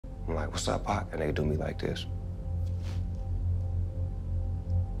like, what's up, Pac? And they do me like this.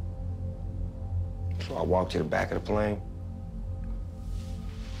 So I walk to the back of the plane,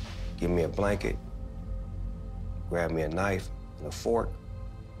 give me a blanket, grab me a knife and a fork,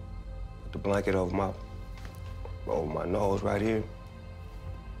 put the blanket over my nose right here,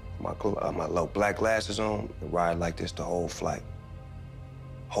 my little black glasses on, and ride like this the whole flight,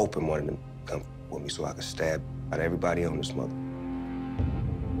 hoping one of them come with me so I could stab out everybody on this mother.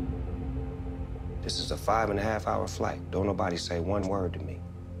 This is a 5.5-hour flight. Don't nobody say one word to me.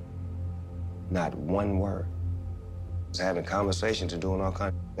 Not one word. Just having conversations and doing all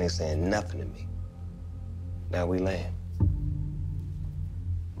kinds of things, saying nothing to me. Now we land.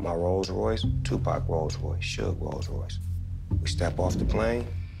 My Rolls Royce, Tupac Rolls Royce, Suge Rolls Royce. We step off the plane.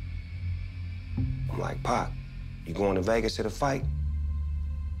 I'm like, Pac, you going to Vegas to the fight?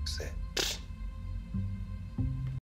 I said,